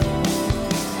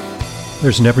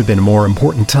There's never been a more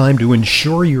important time to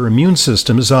ensure your immune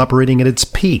system is operating at its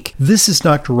peak. This is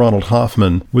Dr. Ronald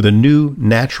Hoffman with a new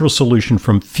natural solution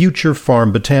from Future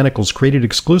Farm Botanicals created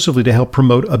exclusively to help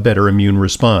promote a better immune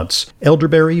response.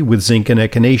 Elderberry with zinc and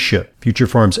echinacea. Future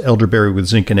Farm's elderberry with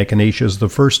zinc and echinacea is the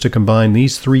first to combine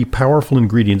these three powerful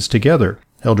ingredients together.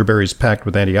 Elderberry is packed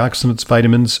with antioxidants,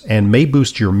 vitamins, and may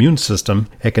boost your immune system.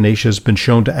 Echinacea has been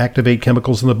shown to activate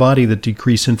chemicals in the body that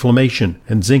decrease inflammation,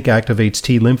 and zinc activates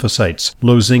T lymphocytes.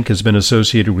 Low zinc has been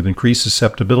associated with increased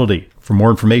susceptibility. For more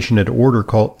information and to order,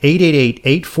 call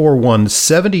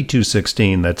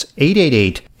 888-841-7216. That's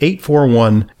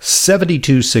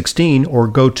 888-841-7216, or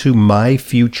go to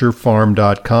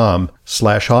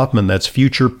myfuturefarm.com/Hoffman. That's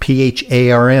future,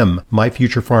 P-H-A-R-M,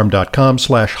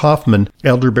 myfuturefarm.com/Hoffman.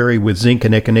 Elderberry with zinc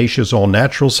and echinacea is all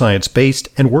natural, science-based,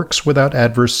 and works without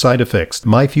adverse side effects.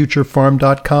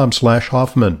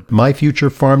 myfuturefarm.com/Hoffman.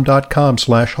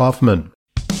 myfuturefarm.com/Hoffman.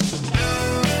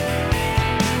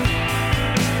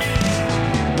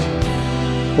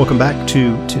 Welcome back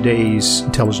to today's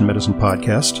Intelligent Medicine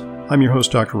Podcast. I'm your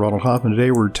host, Dr. Ronald Hoffman.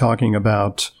 Today we're talking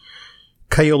about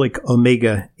Kyolic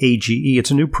Omega AGE.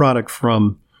 It's a new product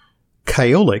from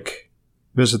Kyolic.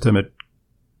 Visit them at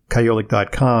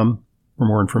kyolic.com for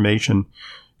more information.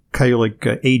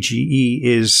 Kyolic AGE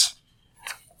is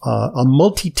a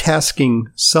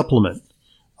multitasking supplement.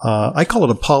 I call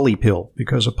it a poly pill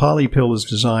because a poly pill is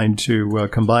designed to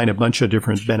combine a bunch of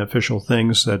different beneficial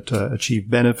things that achieve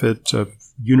benefit of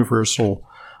universal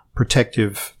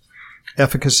protective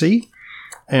efficacy.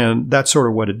 And that's sort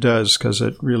of what it does because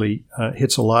it really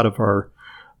hits a lot of our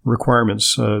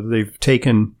requirements. They've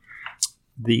taken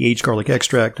the aged garlic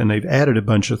extract and they've added a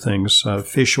bunch of things,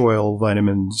 fish oil,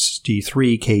 vitamins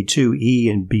D3, K2, E,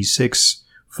 and B6,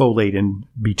 folate, and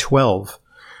B12.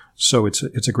 So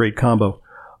it's a great combo.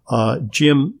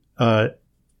 Jim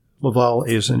Laval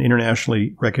is an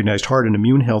internationally recognized heart and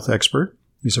immune health expert.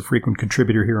 He's a frequent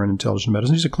contributor here on Intelligent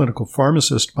Medicine. He's a clinical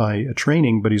pharmacist by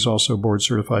training, but he's also a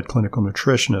board-certified clinical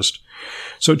nutritionist.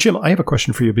 So, Jim, I have a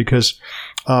question for you because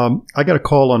I got a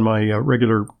call on my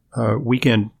regular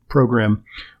weekend program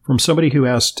from somebody who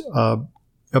asked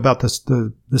about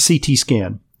the CT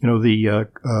scan, the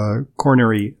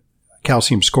coronary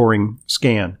calcium scoring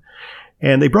scan.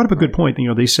 And they brought up a good point.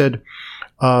 They said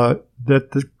that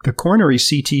the coronary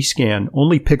CT scan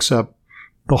only picks up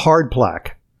the hard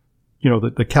plaque,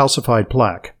 the calcified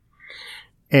plaque.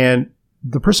 And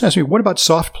the person asked me, what about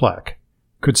soft plaque?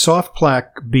 Could soft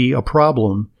plaque be a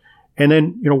problem? And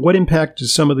then, what impact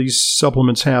does some of these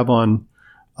supplements have on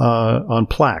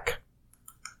plaque?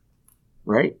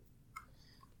 Right.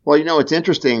 Well, it's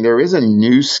interesting. There is a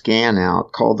new scan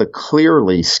out called the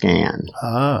Clearly scan.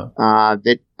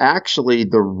 That actually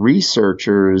the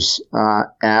researchers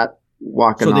at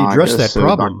Waukanaga. So they addressed that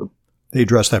problem. They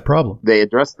addressed that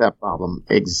problem.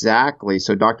 Exactly.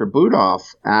 So Dr.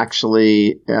 Budoff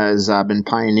actually has been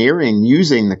pioneering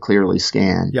using the Clearly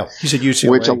scan. Yeah, he said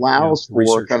UCLA, which allows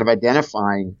for kind of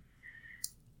identifying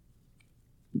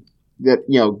that,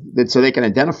 so they can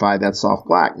identify that soft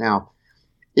plaque. Now,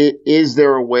 is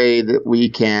there a way that we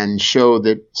can show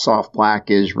that soft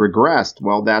plaque is regressed?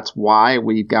 Well, that's why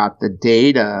we got the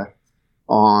data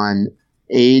on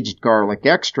aged garlic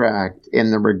extract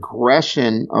and the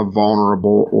regression of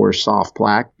vulnerable or soft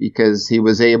plaque, because he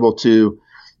was able to,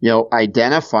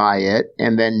 identify it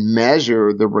and then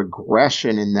measure the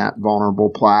regression in that vulnerable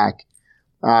plaque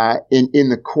in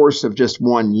the course of just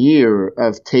 1 year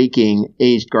of taking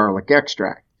aged garlic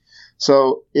extract.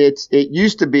 So it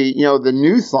used to be, the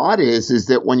new thought is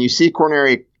that when you see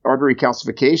coronary artery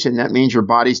calcification, that means your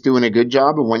body's doing a good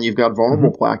job. And when you've got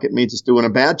vulnerable plaque, it means it's doing a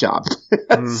bad job.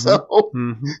 So,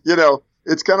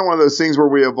 it's kind of one of those things where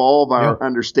we evolve our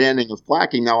understanding of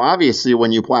plaquing. Now, obviously,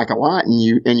 when you plaque a lot and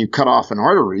you cut off an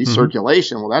artery,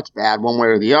 circulation, well, that's bad one way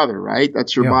or the other, right?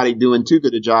 That's your body doing too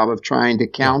good a job of trying to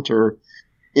counter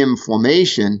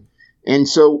inflammation. And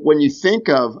so when you think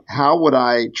of how would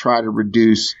I try to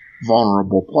reduce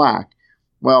vulnerable plaque?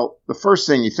 Well, the first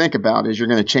thing you think about is you're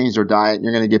going to change their diet and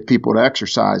you're going to get people to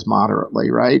exercise moderately,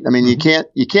 right? I mean, you can't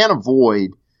avoid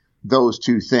those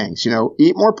two things.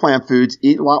 Eat more plant foods,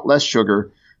 eat a lot less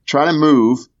sugar, try to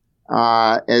move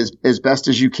as best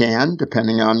as you can,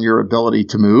 depending on your ability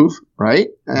to move, right?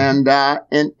 And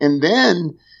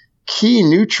then key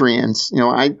nutrients.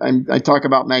 I talk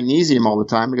about magnesium all the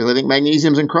time because I think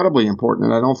magnesium is incredibly important,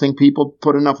 and I don't think people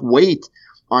put enough weight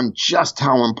on just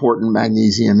how important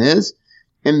magnesium is.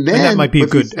 And that might be a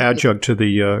good adjunct to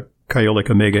the Kyolic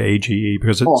Omega AGE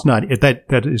because it's not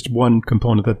that is one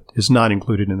component that is not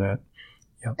included in that.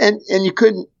 Yeah. And you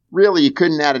couldn't really you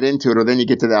couldn't add it into it, or then you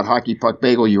get to that hockey puck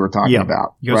bagel you were talking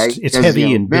about, right? It's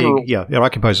heavy and big. Yeah, it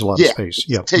occupies a lot of space.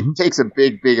 Yeah, takes a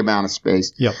big amount of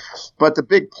space. Yeah. But the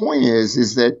big point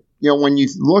is that, when you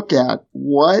look at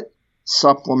what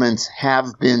supplements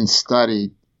have been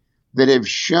studied that have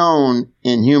shown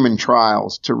in human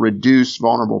trials to reduce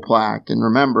vulnerable plaque, and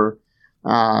remember,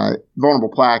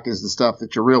 vulnerable plaque is the stuff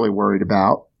that you're really worried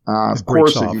about. Of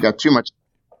course, if you've got too much,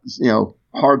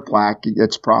 hard plaque,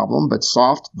 it's a problem, but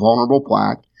soft, vulnerable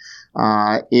plaque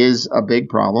is a big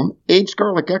problem. Aged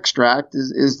garlic extract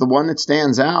is the one that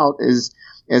stands out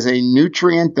as a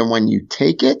nutrient that when you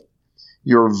take it,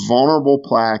 your vulnerable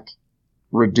plaque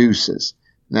reduces.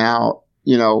 Now,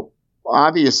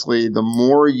 obviously, the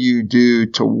more you do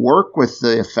to work with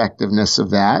the effectiveness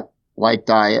of that, like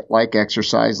diet, like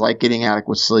exercise, like getting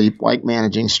adequate sleep, like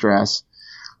managing stress,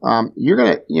 you're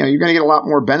gonna get a lot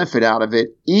more benefit out of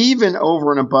it, even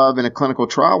over and above in a clinical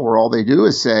trial where all they do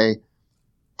is say,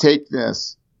 take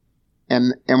this,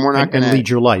 and we're not going to lead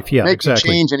your life. Yeah, exactly.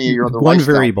 Change any of your other one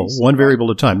variable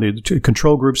at a time. The two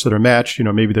control groups that are matched,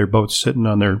 maybe they're both sitting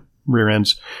on their rear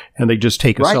ends, and they just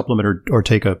take a supplement or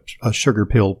take a sugar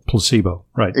pill placebo.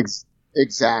 Right.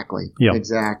 Exactly. Yeah.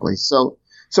 Exactly. So,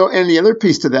 and the other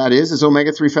piece to that is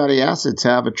omega-3 fatty acids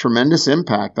have a tremendous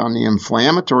impact on the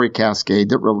inflammatory cascade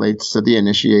that relates to the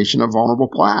initiation of vulnerable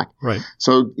plaque. Right.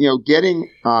 So,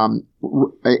 getting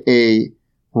a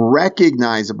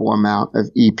recognizable amount of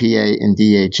EPA and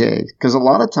DHA, because a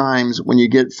lot of times when you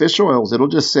get fish oils, it'll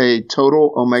just say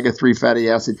total omega-3 fatty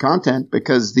acid content,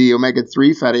 because the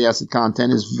omega-3 fatty acid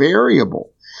content is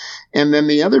variable. And then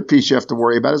the other piece you have to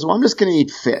worry about is, I'm just going to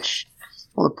eat fish.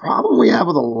 Well, the problem we have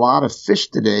with a lot of fish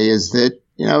today is that,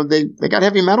 they got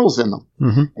heavy metals in them.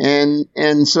 Mm-hmm.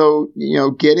 And so,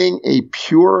 getting a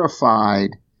purified,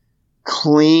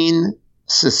 clean,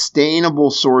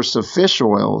 sustainable source of fish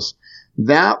oils,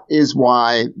 that is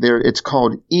why it's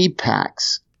called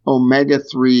EPACs,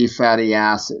 omega-3 fatty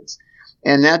acids.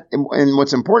 And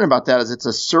what's important about that is it's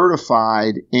a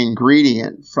certified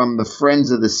ingredient from the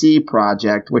Friends of the Sea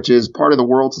Project, which is part of the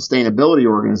World Sustainability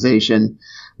Organization,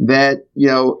 that,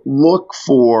 look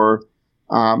for,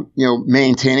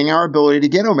 maintaining our ability to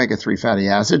get omega-3 fatty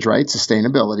acids, right?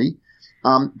 Sustainability,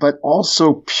 but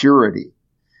also purity.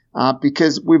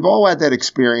 Because we've all had that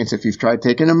experience. If you've tried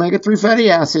taking omega-3 fatty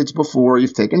acids before,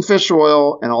 you've taken fish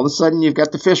oil, and all of a sudden you've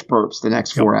got the fish burps the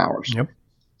next 4 hours. Yep.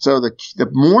 So the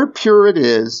more pure it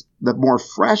is, the more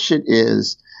fresh it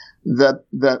is, the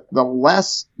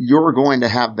less you're going to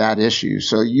have that issue.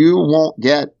 So you won't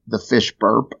get the fish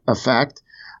burp effect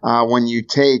when you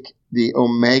take the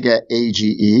omega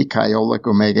AGE, Kyolic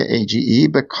omega AGE,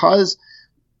 because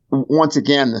once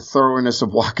again, the thoroughness of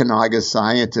Wakanaga's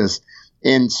scientists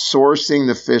in sourcing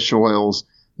the fish oils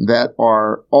that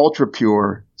are ultra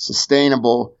pure,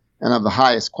 sustainable, and of the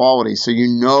highest quality. So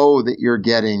that you're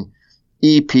getting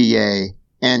EPA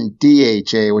and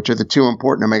DHA, which are the two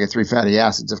important omega-3 fatty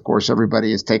acids, of course,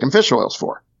 everybody is taking fish oils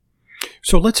for.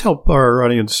 So let's help our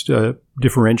audience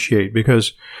differentiate,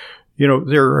 because,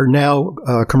 there are now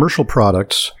commercial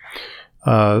products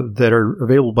that are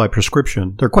available by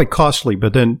prescription. They're quite costly,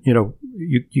 but then,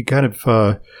 you kind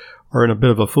of are in a bit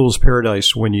of a fool's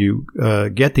paradise when you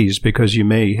get these, because you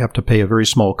may have to pay a very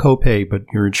small copay, but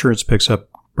your insurance picks up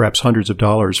perhaps hundreds of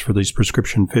dollars for these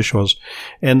prescription fish oils.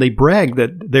 And they brag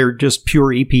that they're just pure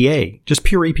EPA.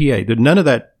 There's none of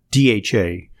that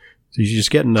DHA. So you're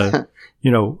just getting the,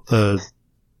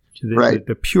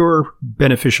 the pure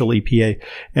beneficial EPA.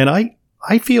 And I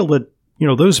feel that,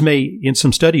 those may, in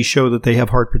some studies, show that they have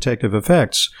heart protective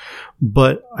effects.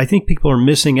 But I think people are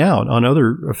missing out on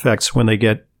other effects when they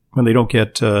don't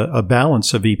get a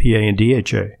balance of EPA and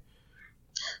DHA.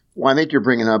 Well, I think you're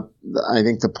bringing up, I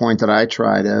think the point that I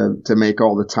try to make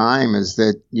all the time is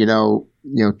that,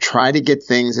 try to get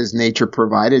things as nature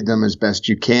provided them as best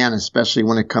you can, especially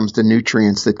when it comes to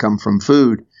nutrients that come from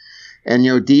food. And,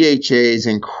 DHA is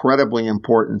incredibly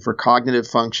important for cognitive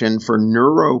function, for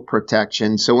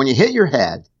neuroprotection. So when you hit your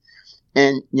head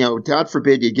and, God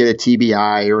forbid you get a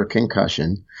TBI or a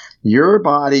concussion, your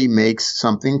body makes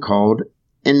something called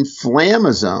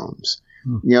inflammasomes.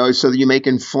 So that you make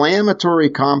inflammatory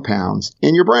compounds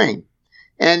in your brain.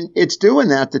 And it's doing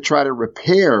that to try to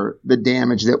repair the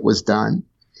damage that was done.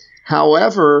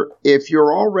 However, if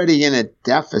you're already in a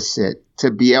deficit to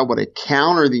be able to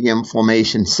counter the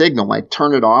inflammation signal, like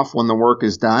turn it off when the work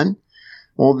is done,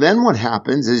 well, then what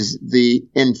happens is the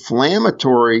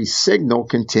inflammatory signal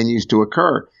continues to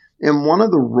occur. And one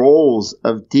of the roles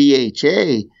of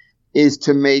DHA is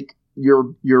to make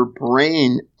your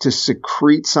brain to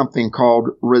secrete something called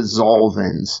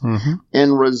resolvins. Mm-hmm.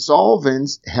 And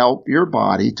resolvins help your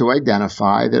body to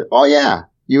identify that, oh yeah,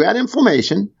 you had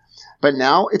inflammation, but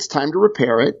now it's time to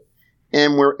repair it.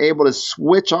 And we're able to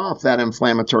switch off that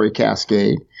inflammatory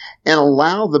cascade and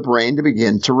allow the brain to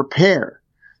begin to repair.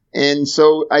 And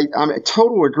so I'm in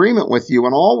total agreement with you.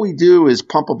 And all we do is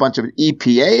pump a bunch of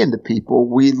EPA into people.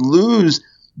 We lose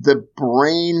the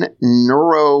brain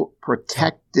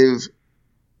neuroprotective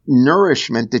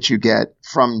nourishment that you get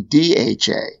from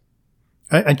DHA.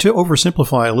 And to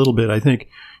oversimplify a little bit, I think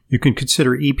you can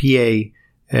consider EPA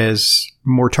as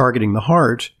more targeting the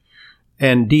heart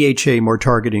and DHA more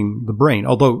targeting the brain,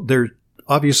 although they're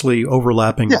obviously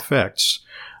overlapping effects.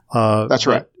 That's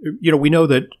right. You know, we know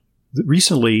that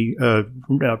recently,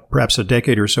 perhaps a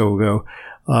decade or so ago,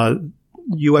 the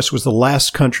U.S. was the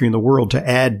last country in the world to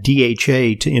add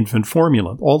DHA to infant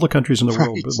formula. All the countries in the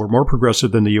world that were more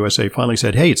progressive than the USA finally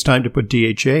said, hey, it's time to put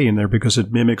DHA in there because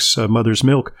it mimics mother's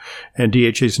milk, and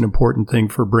DHA is an important thing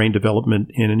for brain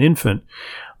development in an infant.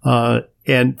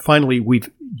 And finally,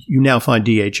 you now find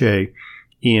DHA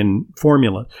in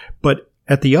formula. But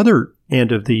at the other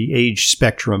end of the age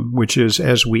spectrum, which is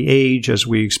as we age, as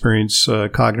we experience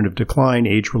cognitive decline,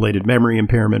 age-related memory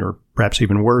impairment, or perhaps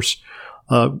even worse,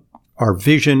 our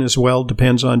vision as well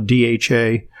depends on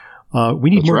DHA. We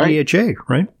need more DHA,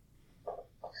 right?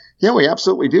 Yeah, we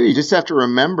absolutely do. You just have to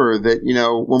remember that, you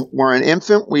know, when we're an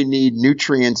infant, we need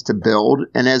nutrients to build.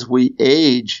 And as we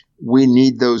age, we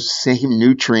need those same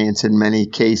nutrients in many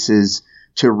cases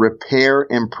to repair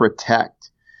and protect.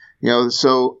 You know,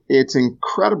 so it's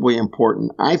incredibly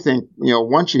important. I think, you know,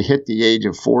 once you hit the age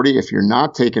of 40, if you're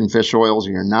not taking fish oils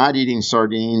or you're not eating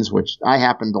sardines, which I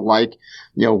happen to like,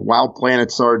 you know, Wild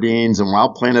Planet sardines and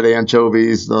Wild Planet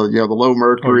anchovies, the low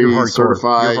mercury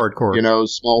certified, you know,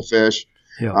 small fish.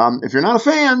 Yeah. If you're not a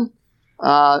fan,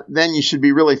 then you should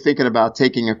be really thinking about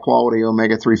taking a quality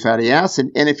omega-3 fatty acid.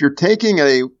 And if you're taking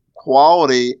a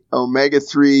quality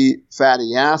omega-3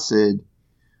 fatty acid,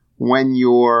 when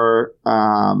you're,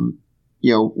 when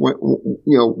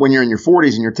you're in your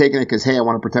 40s and you're taking it because, hey, I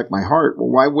want to protect my heart, well,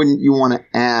 why wouldn't you want to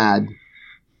add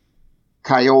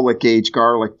Kyolic aged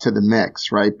garlic to the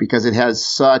mix, right? Because it has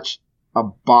such a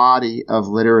body of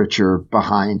literature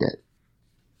behind it.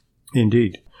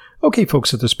 Indeed. Okay,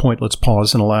 folks, at this point, let's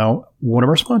pause and allow one of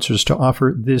our sponsors to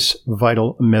offer this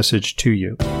vital message to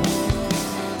you.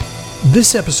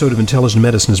 This episode of Intelligent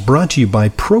Medicine is brought to you by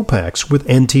Propax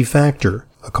with NT Factor,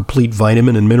 a complete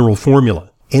vitamin and mineral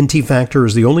formula. NT Factor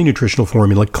is the only nutritional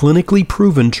formula clinically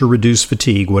proven to reduce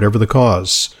fatigue, whatever the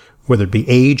cause, whether it be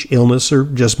age, illness, or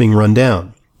just being run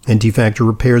down. NT Factor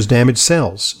repairs damaged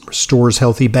cells, restores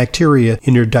healthy bacteria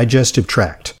in your digestive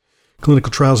tract.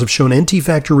 Clinical trials have shown NT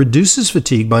Factor reduces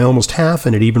fatigue by almost half,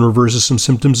 and it even reverses some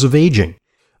symptoms of aging.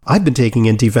 I've been taking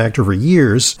NT Factor for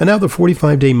years, and now the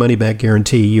 45-day money-back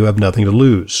guarantee, you have nothing to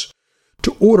lose.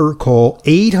 To order, call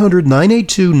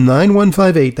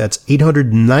 800-982-9158. That's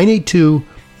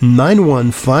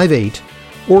 800-982-9158.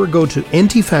 Or go to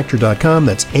ntfactor.com.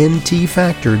 That's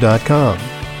ntfactor.com.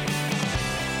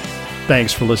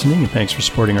 Thanks for listening, and thanks for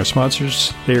supporting our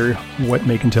sponsors. They're what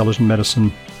make intelligent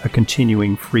medicine a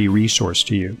continuing free resource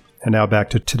to you. And now back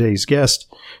to today's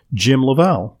guest, Jim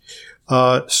Laval.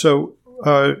 So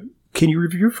can you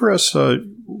review for us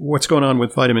what's going on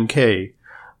with vitamin K?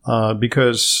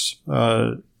 Because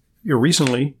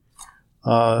recently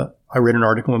I read an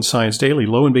article in Science Daily.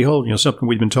 Lo and behold, something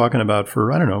we've been talking about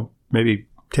for, I don't know, maybe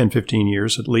 10, 15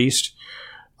 years at least,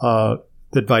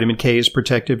 that vitamin K is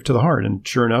protective to the heart. And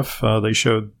sure enough, they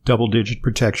showed double-digit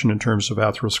protection in terms of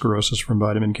atherosclerosis from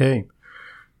vitamin K.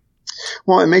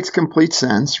 Well, it makes complete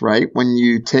sense, right? When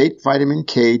you take vitamin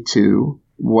K2,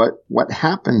 what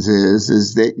happens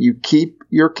is that you keep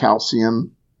your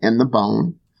calcium in the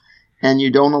bone, and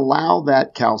you don't allow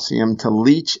that calcium to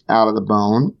leach out of the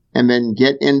bone and then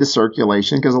get into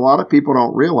circulation, because a lot of people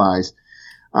don't realize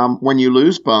when you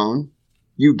lose bone,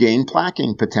 you gain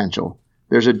plaquing potential.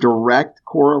 There's a direct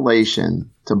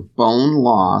correlation to bone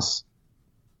loss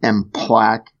and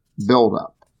plaque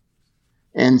buildup.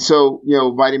 And so,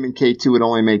 vitamin K2 would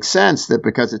only make sense that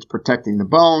because it's protecting the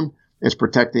bone, it's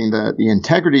protecting the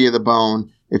integrity of the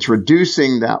bone, it's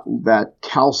reducing that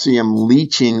calcium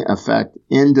leaching effect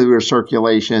into your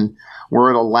circulation, where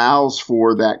it allows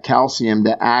for that calcium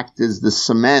to act as the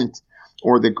cement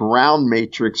or the ground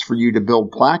matrix for you to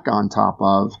build plaque on top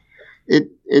of.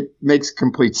 It makes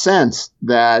complete sense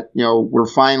that, we're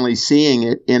finally seeing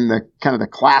it in the kind of the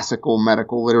classical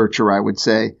medical literature, I would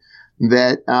say,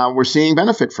 that we're seeing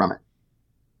benefit from it.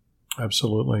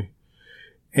 Absolutely.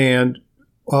 And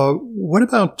what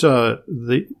about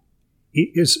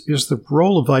is the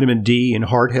role of vitamin D in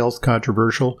heart health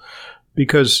controversial?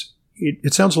 Because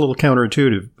it sounds a little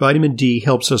counterintuitive. Vitamin D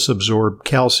helps us absorb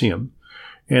calcium.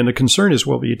 And the concern is,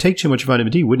 well, if you take too much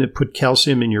vitamin D, wouldn't it put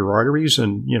calcium in your arteries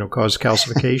and, cause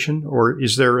calcification? Or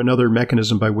is there another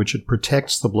mechanism by which it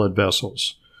protects the blood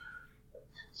vessels?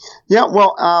 Yeah,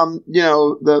 well,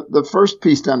 the first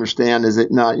piece to understand is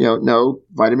that no,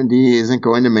 vitamin D isn't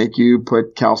going to make you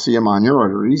put calcium on your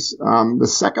arteries. The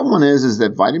second one is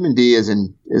that vitamin D is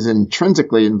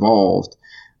intrinsically involved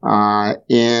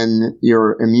in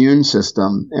your immune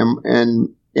system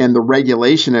and the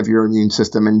regulation of your immune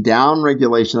system and down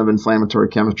regulation of inflammatory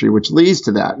chemistry, which leads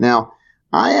to that. Now,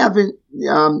 I haven't.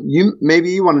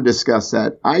 Maybe you want to discuss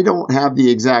that. I don't have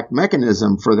the exact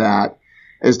mechanism for that,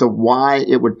 as to why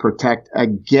it would protect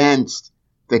against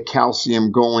the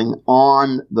calcium going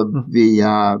on on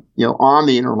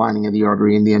the inner lining of the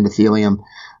artery and the endothelium.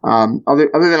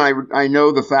 Other than I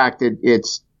know the fact that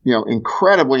it's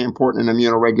incredibly important in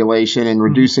immunoregulation and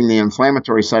reducing the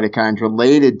inflammatory cytokines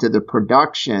related to the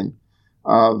production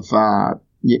of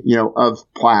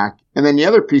plaque. And then the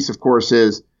other piece, of course,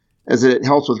 is that it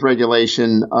helps with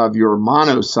regulation of your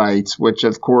monocytes, which,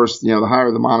 of course, the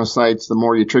higher the monocytes, the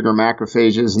more you trigger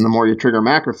macrophages, and the more you trigger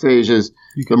macrophages,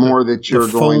 the more that you're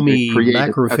going to create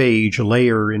macrophage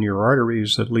layer in your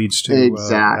arteries that leads to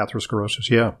atherosclerosis.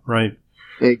 Yeah, right.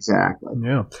 Exactly.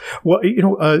 Yeah. Well,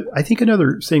 I think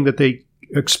another thing that they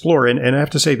explore, and I have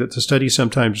to say that the studies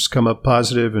sometimes come up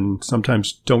positive and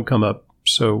sometimes don't come up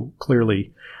so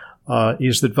clearly,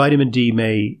 is that vitamin D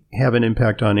may have an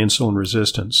impact on insulin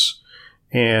resistance.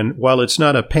 And while it's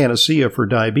not a panacea for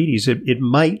diabetes, it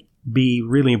might be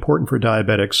really important for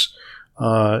diabetics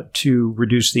to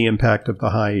reduce the impact of the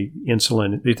high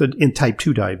insulin in type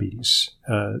 2 diabetes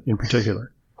in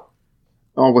particular.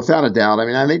 Oh, without a doubt. I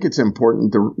mean, I think it's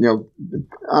important to,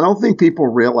 I don't think people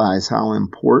realize how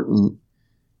important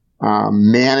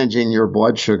managing your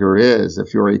blood sugar is.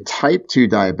 If you're a type 2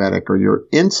 diabetic or you're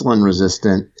insulin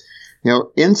resistant,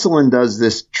 insulin does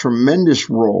this tremendous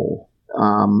role,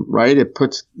 right? It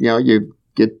puts, you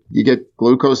get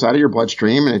glucose out of your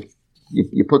bloodstream and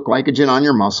you put glycogen on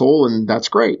your muscle, and that's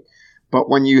great. But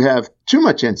when you have too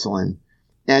much insulin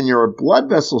and your blood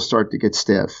vessels start to get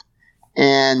stiff,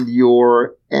 and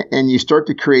you start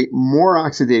to create more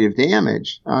oxidative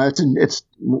damage, it's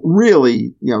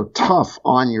really tough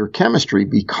on your chemistry,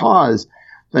 because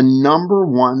the number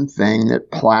one thing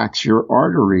that plaques your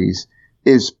arteries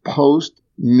is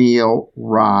post-meal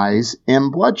rise in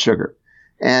blood sugar.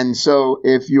 And so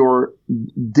if you're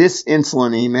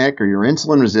dysinsulinemic or you're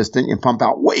insulin resistant, you pump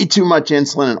out way too much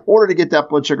insulin in order to get that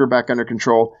blood sugar back under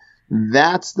control.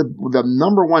 That's the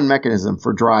number one mechanism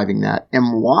for driving that.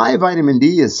 And why vitamin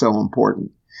D is so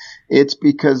important? It's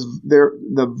because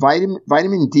the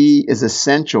vitamin D is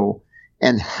essential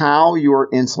in how your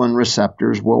insulin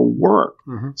receptors will work.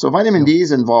 Mm-hmm. So vitamin D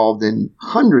is involved in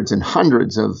hundreds and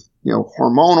hundreds of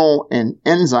hormonal and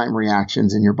enzyme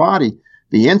reactions in your body.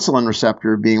 The insulin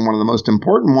receptor being one of the most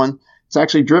important one. It's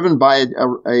actually driven by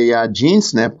a gene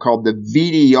SNP called the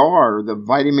VDR, the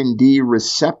vitamin D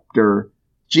receptor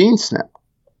gene SNP.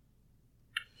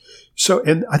 So,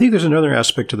 and I think there's another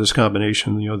aspect to this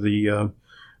combination, the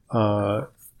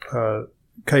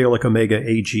Kyolic Omega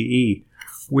AGE,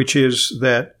 which is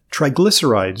that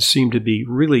triglycerides seem to be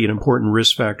really an important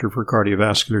risk factor for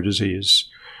cardiovascular disease,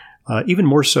 even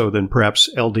more so than perhaps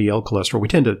LDL cholesterol. We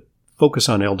tend to focus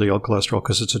on LDL cholesterol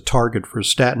because it's a target for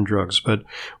statin drugs, but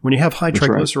when you have high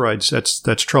triglycerides,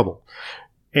 that's trouble.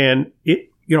 And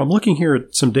I'm looking here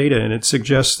at some data, and it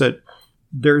suggests that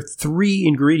there are 3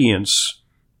 ingredients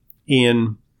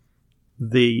in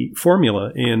the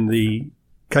formula in the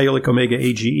Kyolic Omega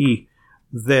AGE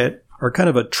that are kind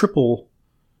of a triple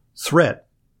threat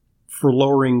for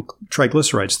lowering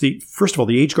triglycerides. First of all,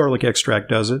 the aged garlic extract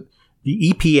does it.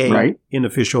 The EPA in the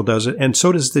fish oil does it, and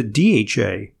so does the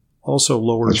DHA. Also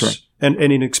lowers. That's right.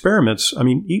 And in experiments, I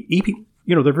mean,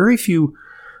 there are very few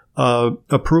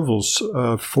approvals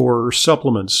for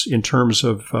supplements in terms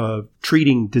of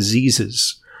treating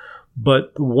diseases.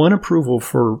 But one approval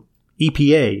for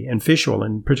EPA and fish oil,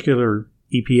 in particular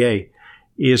EPA,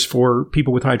 is for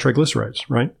people with high triglycerides,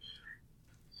 right?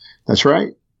 That's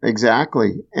right.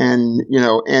 Exactly. And,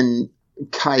 and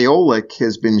Kyolic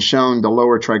has been shown to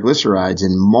lower triglycerides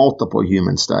in multiple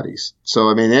human studies. So,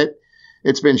 I mean,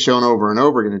 it's been shown over and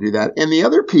over going to do that. And the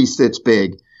other piece that's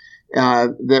big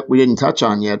that we didn't touch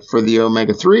on yet for the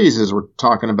omega-3s, as we're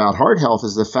talking about heart health,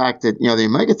 is the fact that, the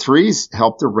omega-3s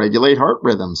help to regulate heart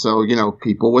rhythm. So,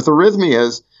 people with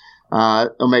arrhythmias,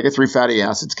 omega-3 fatty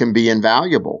acids can be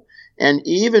invaluable. And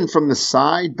even from the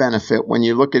side benefit, when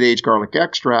you look at aged garlic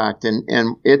extract and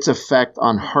its effect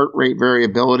on heart rate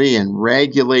variability and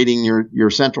regulating your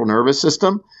central nervous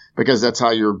system, because that's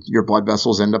how your blood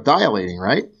vessels end up dilating,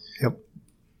 right? Yep.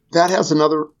 That has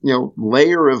another,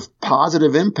 layer of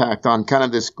positive impact on kind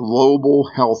of this global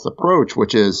health approach,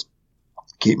 which is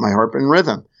keep my heart in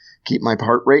rhythm, keep my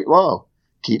heart rate low,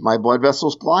 keep my blood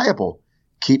vessels pliable,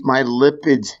 keep my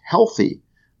lipids healthy,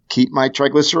 keep my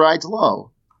triglycerides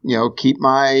low, keep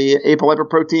my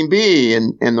apolipoprotein B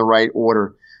in the right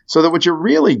order. So that what you're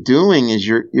really doing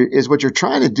is what you're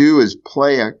trying to do is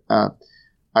play a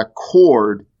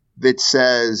chord that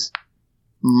says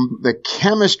the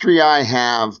chemistry I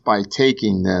have by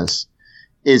taking this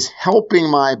is helping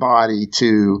my body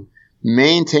to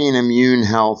maintain immune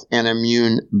health and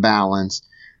immune balance,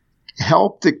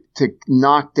 help to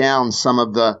knock down some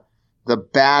of the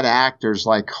bad actors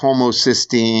like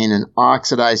homocysteine and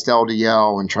oxidized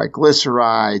LDL and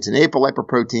triglycerides and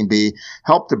apolipoprotein B,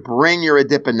 help to bring your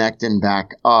adiponectin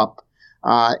back up.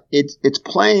 It's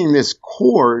playing this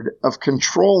chord of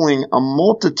controlling a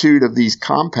multitude of these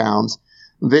compounds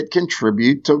that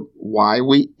contribute to why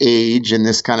we age in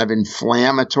this kind of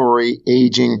inflammatory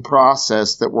aging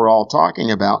process that we're all talking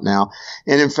about now.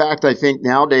 And in fact, I think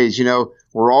nowadays,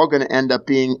 we're all going to end up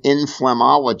being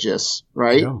inflammologists,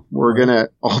 right? Yeah, we're going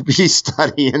to all be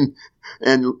studying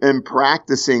and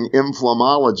practicing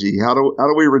inflammology. How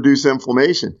do we reduce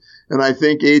inflammation? And I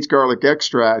think aged garlic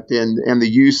extract and the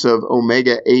use of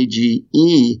omega AGE,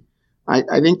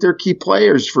 I think they're key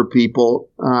players for people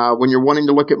when you're wanting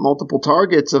to look at multiple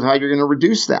targets of how you're going to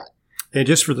reduce that. And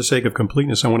just for the sake of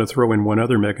completeness, I want to throw in one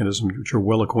other mechanism which you're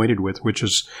well acquainted with, which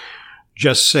is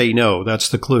just say no. That's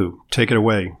the clue. Take it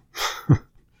away.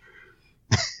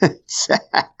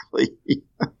 Exactly.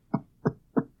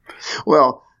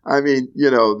 Well, I mean,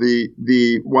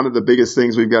 the one of the biggest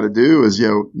things we've got to do is,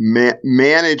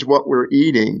 manage what we're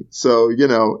eating. So,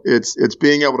 it's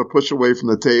being able to push away from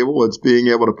the table. It's being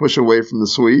able to push away from the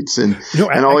sweets I got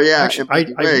it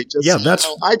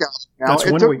now.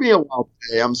 It took me a while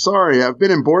today. I'm sorry. I've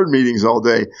been in board meetings all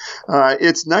day.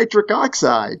 It's nitric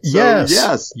oxide. So,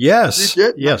 yes. You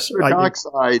get nitric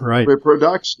oxide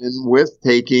production with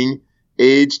taking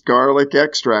aged garlic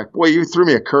extract. Boy, you threw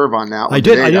me a curve on that one. I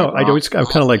did. I know. I'm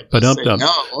kind of like ba-dum-dum.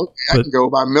 I can go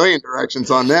about a million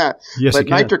directions on that. Yes, but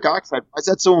nitric oxide, why is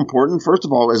that so important? First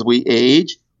of all, as we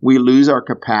age, we lose our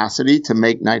capacity to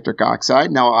make nitric oxide.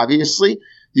 Now, obviously,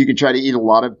 you can try to eat a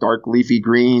lot of dark leafy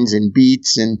greens and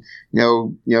beets and,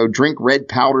 drink red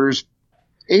powders.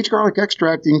 Aged garlic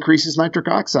extract increases nitric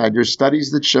oxide. There's studies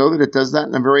that show that it does that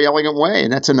in a very elegant way.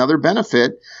 And that's another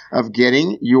benefit of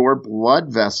getting your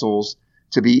blood vessels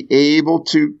to be able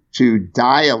to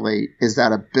dilate, is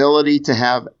that ability to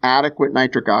have adequate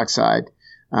nitric oxide,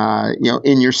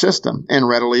 in your system and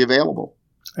readily available.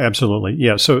 Absolutely.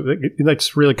 Yeah. So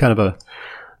that's really kind of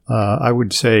I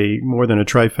would say more than a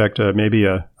trifecta, maybe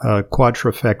a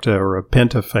quadrifecta or a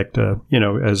pentafecta,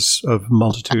 as of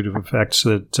multitude of effects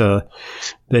that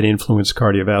influence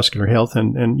cardiovascular health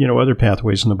and other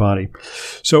pathways in the body.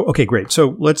 So, okay, great.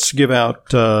 So let's give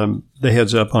out the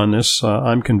heads up on this.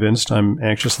 I'm convinced. I'm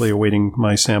anxiously awaiting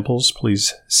my samples.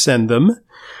 Please send them.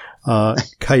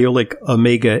 Kyolic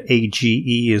Omega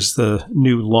AGE is the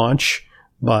new launch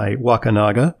by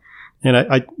Wakanaga, and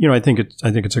I think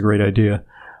it's a great idea.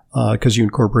 Because you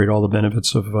incorporate all the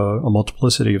benefits of a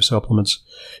multiplicity of supplements.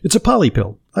 It's a poly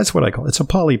pill. That's what I call it. It's a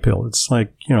poly pill. It's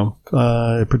like,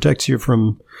 it protects you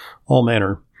from all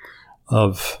manner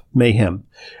of mayhem.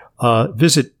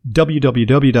 Visit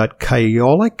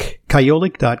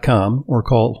www.kyolic.com or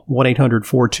call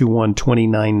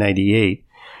 1-800-421-2998.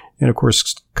 And of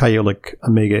course, Kyolic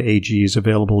Omega AG is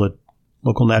available at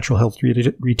local natural health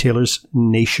retailers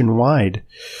nationwide.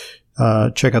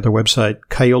 Check out their website,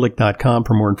 kyolic.com,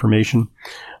 for more information.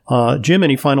 Jim,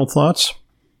 any final thoughts?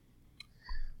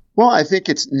 Well, I think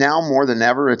it's now more than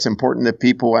ever, it's important that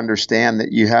people understand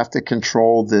that you have to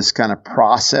control this kind of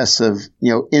process of,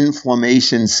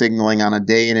 inflammation signaling on a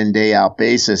day in and day out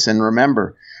basis. And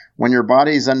remember, when your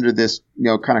body is under this,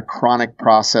 kind of chronic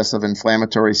process of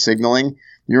inflammatory signaling,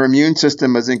 your immune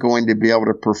system isn't going to be able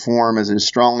to perform as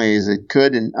strongly as it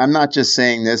could. And I'm not just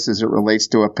saying this as it relates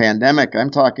to a pandemic. I'm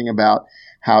talking about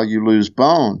how you lose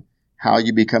bone, how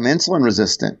you become insulin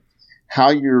resistant,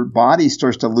 how your body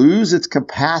starts to lose its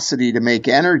capacity to make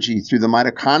energy through the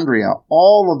mitochondria,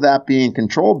 all of that being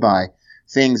controlled by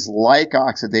things like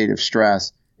oxidative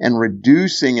stress and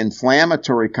reducing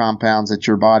inflammatory compounds that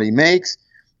your body makes,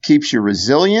 keeps you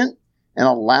resilient, and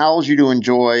allows you to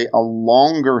enjoy a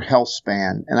longer health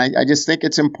span. And I just think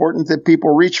it's important that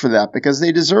people reach for that because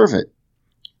they deserve it.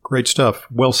 Great stuff.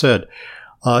 Well said.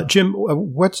 Jim,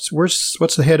 what's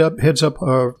the heads up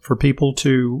for people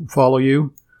to follow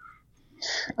you?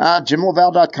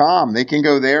 JimLaval.com. They can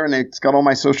go there, and it's got all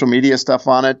my social media stuff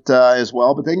on it as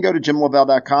well. But they can go to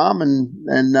JimLaval.com,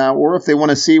 and or if they want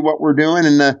to see what we're doing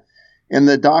in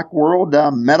the doc world,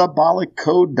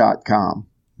 MetabolicCode.com.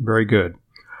 Very good.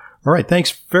 All right.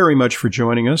 Thanks very much for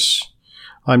joining us.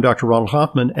 I'm Dr. Ronald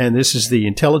Hoffman, and this is the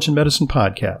Intelligent Medicine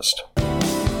Podcast.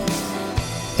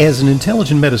 As an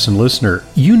Intelligent Medicine listener,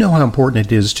 you know how important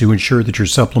it is to ensure that your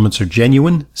supplements are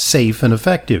genuine, safe, and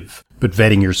effective. But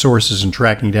vetting your sources and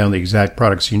tracking down the exact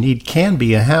products you need can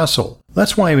be a hassle.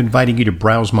 That's why I'm inviting you to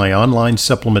browse my online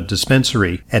supplement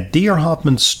dispensary at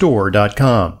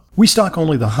drhoffmanstore.com. We stock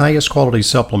only the highest quality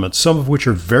supplements, some of which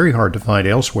are very hard to find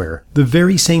elsewhere. The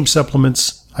very same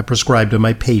supplements I prescribe to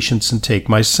my patients and take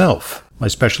myself. My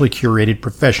specially curated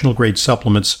professional-grade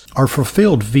supplements are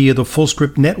fulfilled via the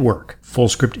FullScript network.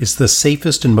 FullScript is the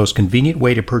safest and most convenient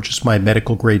way to purchase my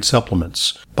medical-grade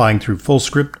supplements. Buying through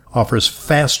FullScript offers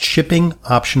fast shipping,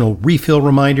 optional refill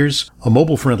reminders, a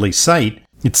mobile-friendly site.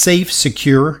 It's safe,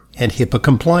 secure, and HIPAA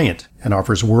compliant, and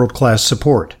offers world-class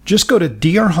support. Just go to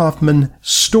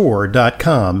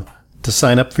drhoffmanstore.com to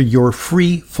sign up for your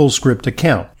free FullScript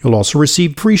account. You'll also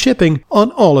receive free shipping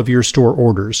on all of your store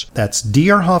orders. That's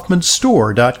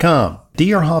drhoffmanstore.com.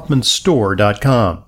 drhoffmanstore.com.